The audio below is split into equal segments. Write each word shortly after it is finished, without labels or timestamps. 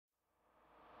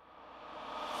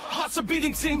Hearts are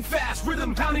beating, sing fast,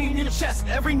 rhythm pounding in your chest.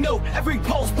 Every note, every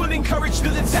pulse, putting courage to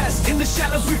the test. In the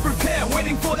shadows we prepare,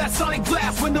 waiting for that sonic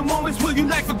blast. When the moments will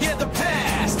unite, forget the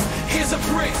past. Here's a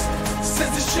breeze,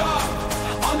 senses sharp,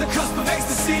 on the cusp of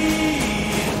ecstasy.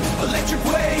 Electric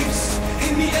waves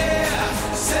in the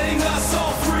air, setting us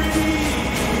all free.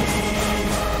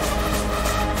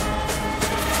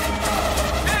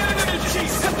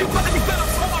 Everybody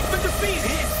bounce hard when the beat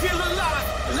hits, feel alive.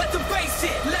 Let the bass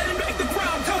hit, let it make the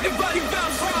ground go. Everybody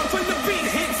bounce hard when the beat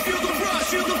hits, feel the rush,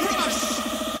 feel the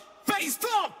rush. Bass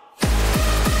thump.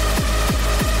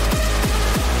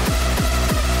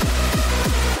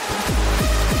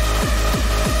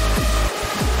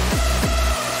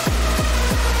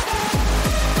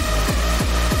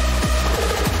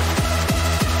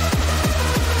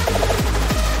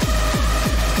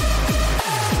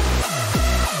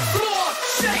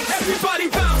 Everybody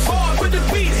bounce hard when the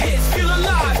beat hits, feel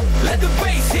alive. Let the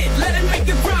bass hit, let it make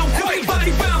the ground go.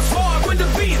 Everybody bounce hard when the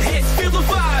beat hits, feel the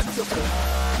vibe.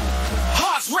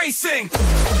 Hearts racing.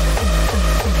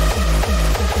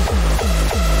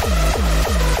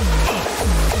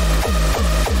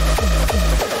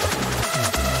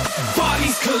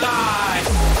 Bodies collide.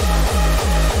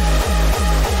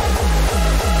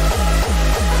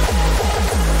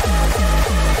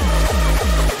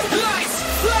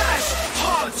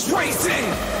 Racing.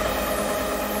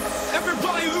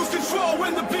 Everybody lose control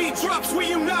when the beat drops, we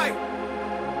unite.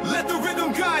 Let the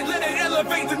rhythm guide, let it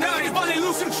elevate the night. Everybody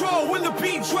lose control when the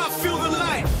beat drops, feel the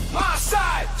light. My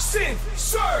side, synth,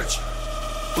 surge,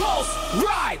 pulse,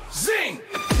 ride, zing.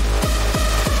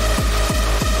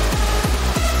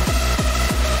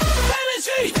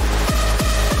 Energy.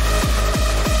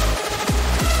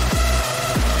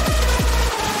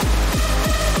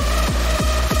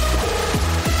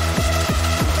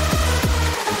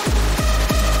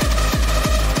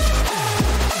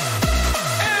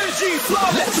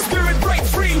 Let the spirit break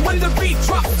free when the beat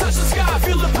drops, touch the sky,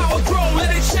 feel the power grow,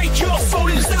 let it shake your soul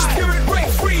inside. Let the spirit break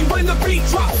free when the beat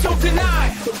drops, don't deny.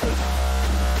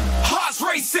 Hearts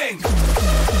racing.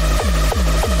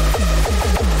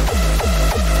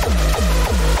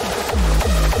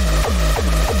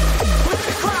 With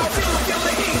the crowd, feel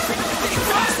the heat.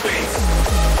 Fast beats.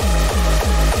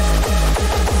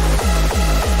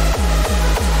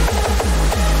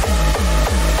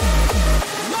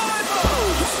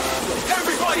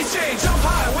 Change, jump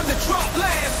high when the drop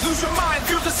lands. Lose your mind,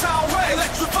 feel the sound wave.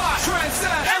 Electrify,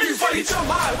 transcend. Everybody jump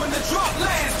high when the drop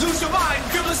lands. Lose your mind,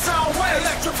 feel the sound wave.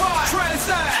 Electrify,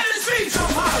 transcend. Energy,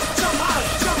 jump high, jump high,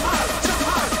 jump high, jump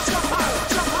high, jump high,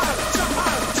 jump high, jump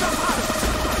high, jump high.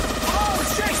 Oh,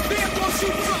 it's Shakespeare, once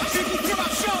you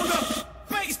drop shoulder,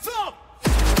 bass thump.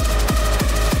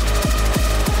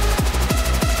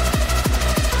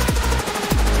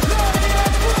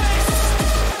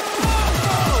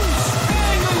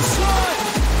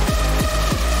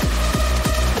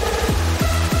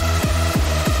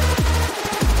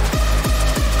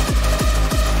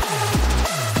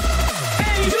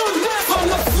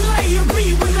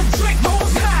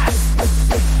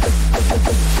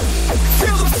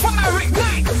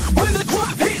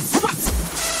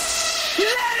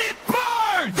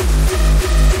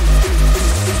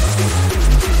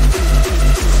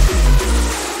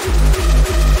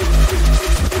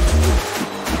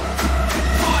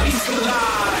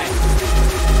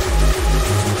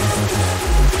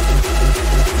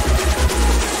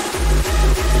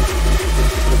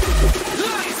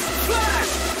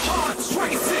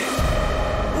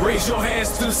 Raise your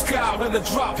hands to the sky when the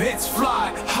drop hits,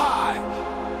 fly high.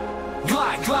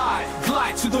 Glide, glide,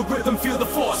 glide to the rhythm, feel the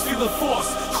force,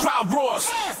 crowd roars.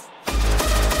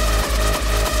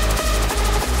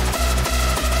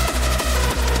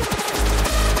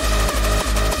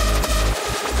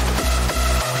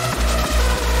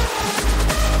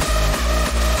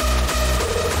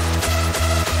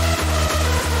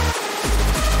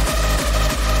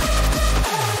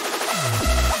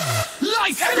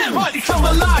 Everybody come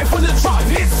alive when the drop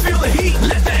hits, feel the heat,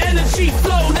 let the energy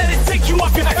flow, let it take you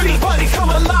off your feet. Everybody come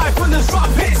alive when the drop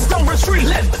hits, don't retreat,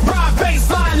 let ride bass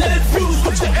line, let it fuse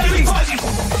with your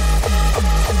everybody.